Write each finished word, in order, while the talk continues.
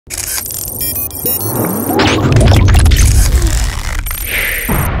It's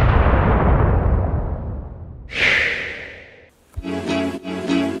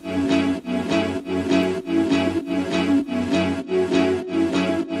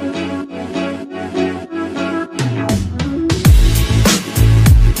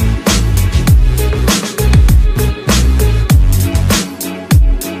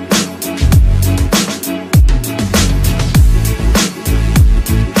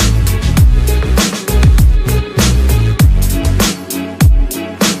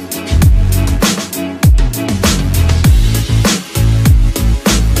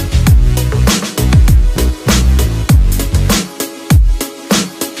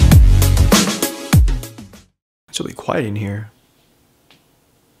really quiet in here.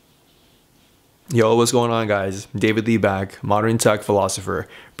 Yo, what's going on, guys? David Lee back, modern tech philosopher,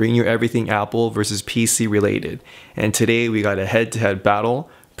 bringing you everything Apple versus PC related. And today we got a head-to-head battle,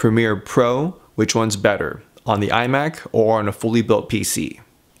 Premiere Pro, which one's better, on the iMac or on a fully built PC?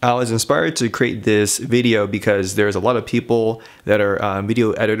 I was inspired to create this video because there's a lot of people that are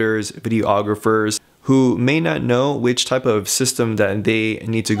video editors, videographers, who may not know which type of system that they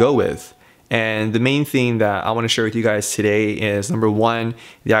need to go with. And the main thing that I want to share with you guys today is, number one,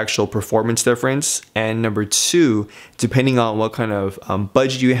 the actual performance difference, and number two, depending on what kind of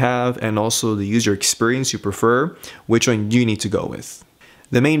budget you have and also the user experience you prefer, which one you need to go with.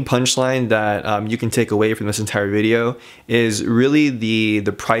 The main punchline that you can take away from this entire video is really the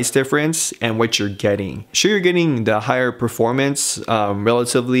price difference and what you're getting. Sure, you're getting the higher performance,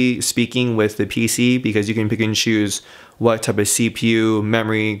 relatively speaking, with the PC, because you can pick and choose what type of CPU,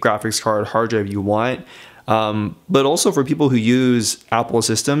 memory, graphics card, hard drive you want. But also for people who use Apple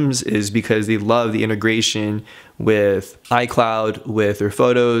systems is because they love the integration with iCloud, with their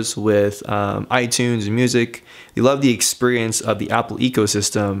photos, with iTunes and music. They love the experience of the Apple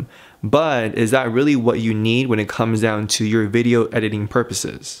ecosystem. But is that really what you need when it comes down to your video editing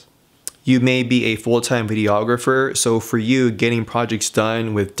purposes? You may be a full-time videographer, so for you, getting projects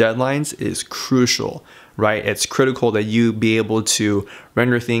done with deadlines is crucial, right? It's critical that you be able to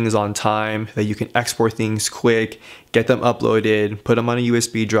render things on time, that you can export things quick, get them uploaded, put them on a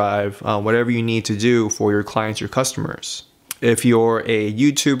USB drive, whatever you need to do for your clients, your customers. If you're a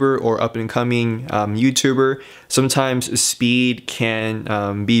YouTuber or up-and-coming YouTuber, sometimes speed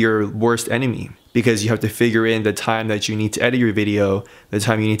can be your worst enemy, because you have to figure in the time that you need to edit your video, the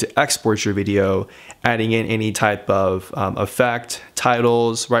time you need to export your video, adding in any type of effect,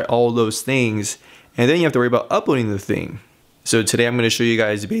 titles, right, all those things. And then you have to worry about uploading the thing. So today I'm going to show you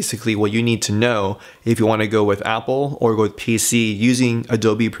guys basically what you need to know if you want to go with Apple or go with PC using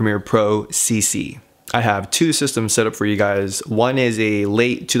Adobe Premiere Pro CC. I have two systems set up for you guys. One is a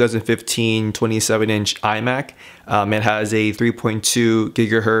late 2015 27-inch iMac. It has a 3.2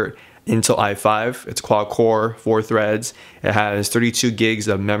 gigahertz Intel i5. It's quad-core, 4 threads. It has 32 gigs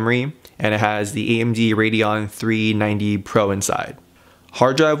of memory, and it has the AMD Radeon 390 Pro inside.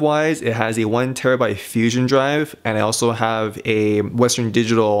 Hard drive wise, it has a 1 terabyte Fusion drive, and I also have a Western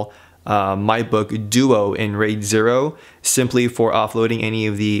Digital Macbook Duo in RAID 0, simply for offloading any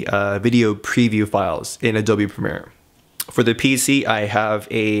of the video preview files in Adobe Premiere. For the PC, I have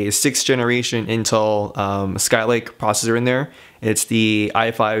a 6th generation Intel Skylake processor in there. It's the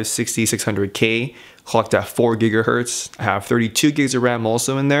i5-6600K, clocked at 4 gigahertz. I have 32 gigs of RAM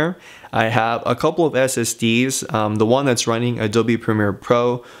also in there. I have a couple of SSDs. The one that's running Adobe Premiere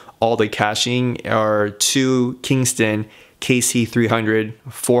Pro, all the caching are two Kingston KC300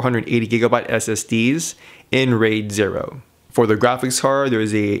 480 gigabyte SSDs in RAID 0. For the graphics card,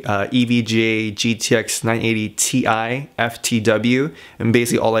 there's a EVGA GTX 980 Ti FTW, and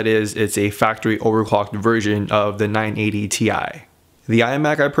basically all it is, it's a factory overclocked version of the 980 Ti. The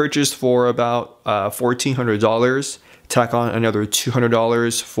iMac I purchased for about $1,400, tack on another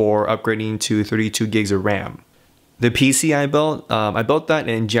 $200 for upgrading to 32 gigs of RAM. The PC I built that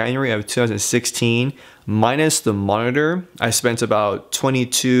in January of 2016, minus the monitor. I spent about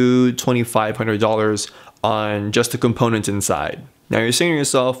 $2,500 on just the components inside. Now you're saying to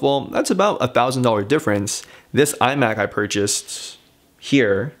yourself, well, that's about $1,000 difference. This iMac I purchased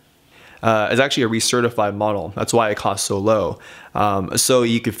here is actually a recertified model. That's why it costs so low. So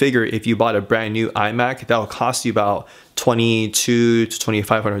you could figure if you bought a brand new iMac, that will cost you about $2,200 to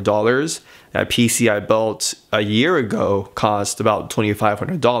 $2,500. That PC I built a year ago cost about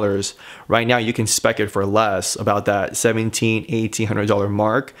 $2,500. Right now you can spec it for less, about that $1,700, $1,800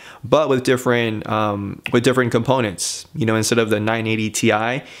 mark, but with different components. You know, instead of the 980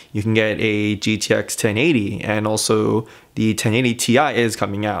 Ti, you can get a GTX 1080, and also the 1080 Ti is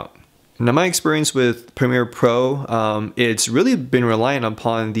coming out. Now, my experience with Premiere Pro, it's really been reliant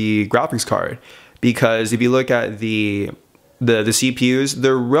upon the graphics card, because if you look at the CPUs,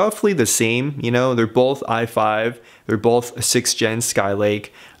 they're roughly the same. You know, they're both i5, they're both 6th gen Skylake.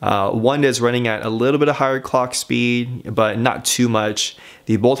 One is running at a little bit of higher clock speed, but not too much.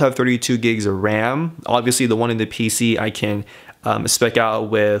 They both have 32 gigs of RAM. Obviously, the one in the PC I can spec out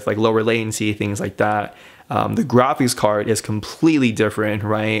with like lower latency, things like that. The graphics card is completely different,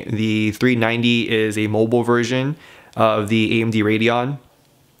 right? The 390 is a mobile version of the AMD Radeon,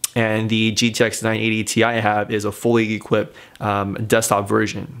 and the GTX 980 Ti I have is a fully equipped desktop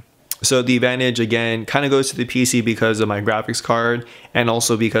version. So the advantage again kind of goes to the PC because of my graphics card, and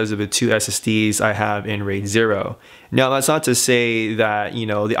also because of the 2 SSDs I have in RAID 0. Now, that's not to say that, you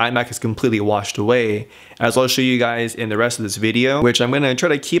know, the iMac is completely washed away, as I'll show you guys in the rest of this video, which I'm going to try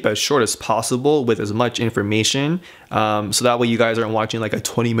to keep as short as possible with as much information, so that way you guys aren't watching like a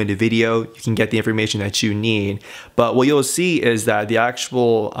 20-minute video. You can get the information that you need. But what you'll see is that the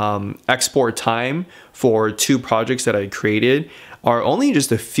actual export time for 2 projects that I created are only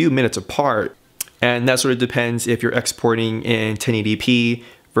just a few minutes apart, and that sort of depends if you're exporting in 1080p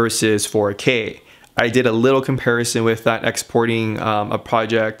versus 4K. I did a little comparison with that, exporting a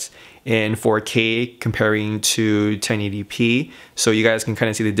project in 4K comparing to 1080p, so you guys can kind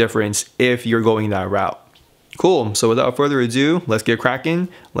of see the difference if you're going that route. Cool, so without further ado, let's get cracking.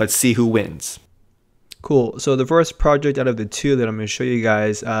 Let's see who wins. Cool, so the first project out of the 2 that I'm going to show you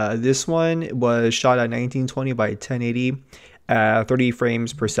guys, this one was shot at 1920 by 1080 at 30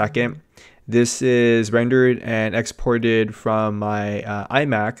 frames per second. This is rendered and exported from my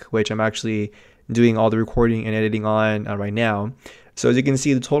iMac, which I'm actually doing all the recording and editing on right now. So as you can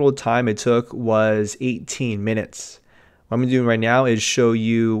see, the total time it took was 18 minutes. What I'm doing right now is show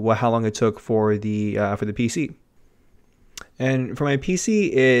you how long it took for the PC. And for my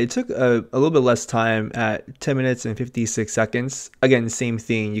PC, it took a little bit less time at 10 minutes and 56 seconds. Again, same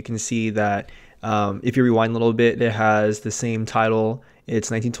thing. You can see that if you rewind a little bit, it has the same title. It's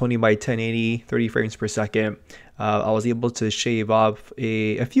 1920 by 1080, 30 frames per second. I was able to shave off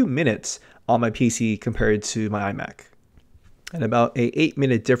a few minutes on my PC compared to my iMac, and about a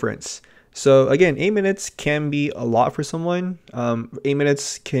 8-minute difference. So again, 8 minutes can be a lot for someone. 8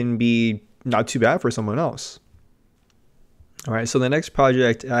 minutes can be not too bad for someone else. All right, so the next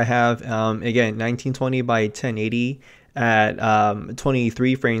project I have, again, 1920 by 1080 at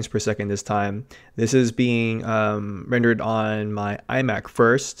 23 frames per second this time. This is being rendered on my iMac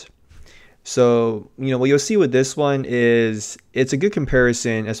first. So, you know, what you'll see with this one is it's a good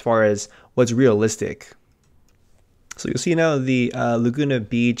comparison as far as what's realistic. So you'll see now the Laguna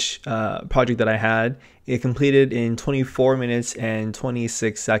Beach project that I had, it completed in 24 minutes and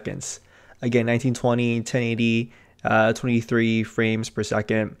 26 seconds. Again, 1920, 1080, 23 frames per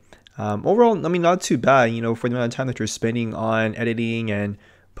second. Overall, I mean, not too bad, you know, for the amount of time that you're spending on editing and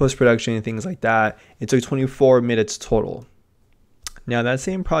post-production and things like that. It took 24 minutes total. Now, that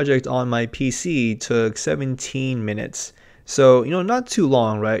same project on my PC took 17 minutes. So, you know, not too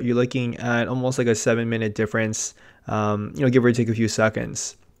long, right? You're looking at almost like a 7-minute difference, you know, give or take a few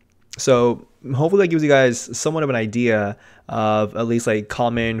seconds. So hopefully that gives you guys somewhat of an idea of at least like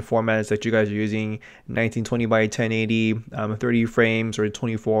common formats that you guys are using. 1920 by 1080, 30 frames or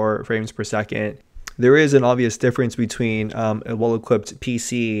 24 frames per second. There is an obvious difference between a well-equipped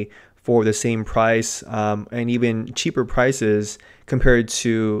PC for the same price and even cheaper prices compared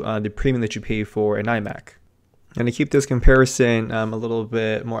to the premium that you pay for an iMac. And to keep this comparison a little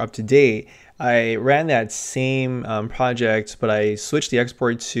bit more up to date, I ran that same project, but I switched the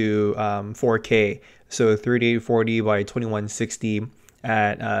export to 4K, so 3840 by 2160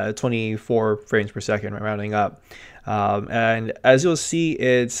 at 24 frames per second, rounding up. And as you'll see,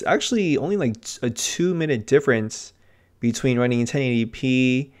 it's actually only like a 2-minute difference between running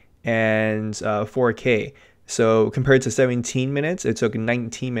 1080p and 4K. So compared to 17 minutes, it took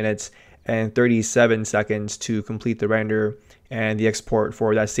 19 minutes and 37 seconds to complete the render and the export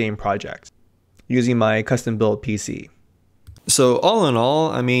for that same project using my custom built PC. So all in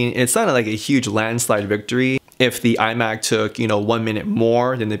all, I mean, it's not like a huge landslide victory. If the iMac took, you know, 1 minute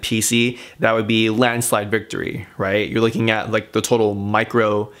more than the PC, that would be landslide victory, right? You're looking at like the total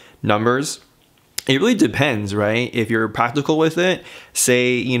micro numbers. It really depends, right? If you're practical with it,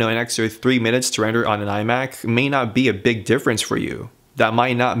 say, you know, an extra 3 minutes to render on an iMac may not be a big difference for you. That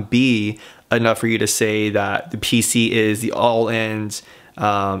might not be enough for you to say that the PC is the all-end,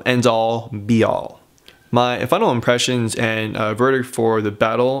 end-all, be-all. My final impressions and verdict for the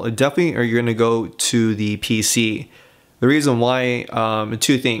battle definitely are going to go to the PC. The reason why,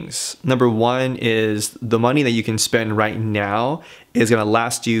 two things. Number one is the money that you can spend right now is gonna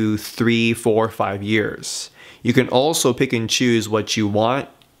last you 3, 4, 5 years. You can also pick and choose what you want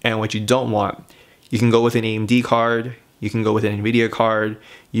and what you don't want. You can go with an AMD card, you can go with an NVIDIA card,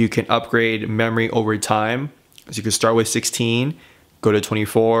 you can upgrade memory over time. So you can start with 16, go to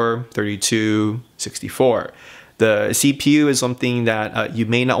 24, 32, 64. The CPU is something that you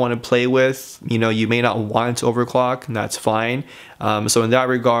may not want to play with. You know, you may not want to overclock, and that's fine. So in that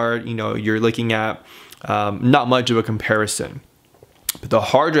regard, you know, you're looking at not much of a comparison. But the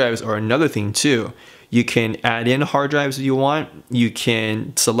hard drives are another thing too. You can add in hard drives if you want. You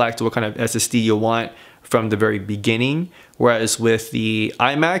can select what kind of SSD you want from the very beginning. Whereas with the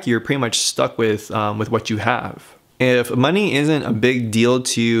iMac, you're pretty much stuck with what you have. If money isn't a big deal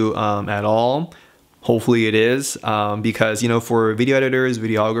to you at all, hopefully it is, because, you know, for video editors,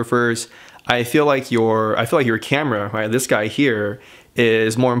 videographers, I feel like your camera, right, this guy here,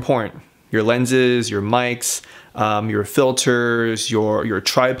 is more important. Your lenses, your mics, your filters, your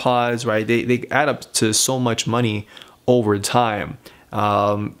tripods, right, they add up to so much money over time.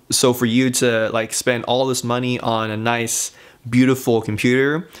 So for you to like spend all this money on a nice, beautiful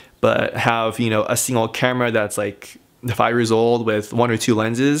computer, but have, you know, a single camera that's like 5 years old with 1 or 2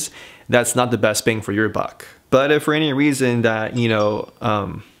 lenses, that's not the best bang for your buck. But if for any reason that, you know,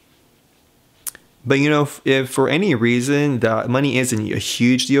 if for any reason that money isn't a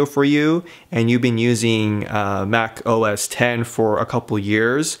huge deal for you and you've been using Mac OS 10 for a couple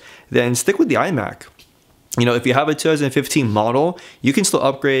years, then stick with the iMac. You know, if you have a 2015 model, you can still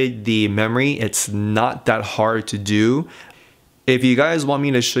upgrade the memory. It's not that hard to do. If you guys want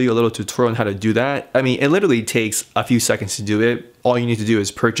me to show you a little tutorial on how to do that, I mean, it literally takes a few seconds to do it. All you need to do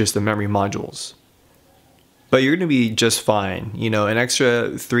is purchase the memory modules. But you're gonna be just fine. You know, an extra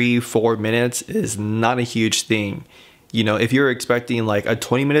 3-4 minutes is not a huge thing. You know, if you're expecting like a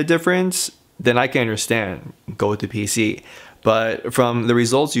 20-minute difference, then I can understand, go with the PC. But from the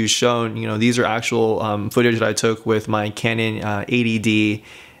results you've shown, you know, these are actual footage that I took with my Canon 80D,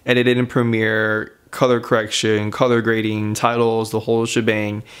 edited in Premiere, color correction, color grading, titles, the whole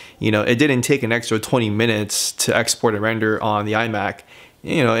shebang. You know, it didn't take an extra 20 minutes to export and render on the iMac.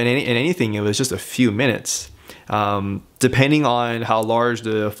 You know, in anything, it was just a few minutes. Depending on how large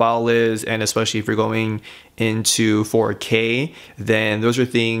the file is, and especially if you're going into 4K, then those are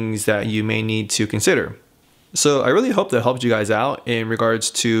things that you may need to consider. So I really hope that helped you guys out in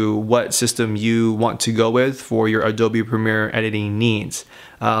regards to what system you want to go with for your Adobe Premiere editing needs.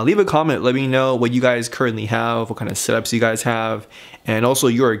 Leave a comment, let me know what you guys currently have, what kind of setups you guys have, and also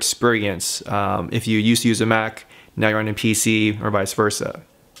your experience. If you used to use a Mac, now you're on a PC, or vice versa.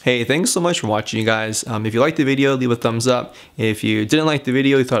 Hey, thanks so much for watching, you guys. If you liked the video, leave a thumbs up. If you didn't like the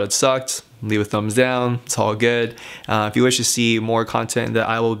video, you thought it sucked, leave a thumbs down. It's all good. If you wish to see more content that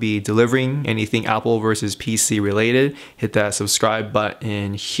I will be delivering, anything Apple versus PC related, hit that subscribe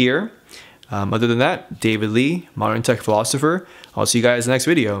button here. Other than that, David Lee, Modern Tech Philosopher. I'll see you guys in the next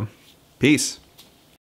video. Peace.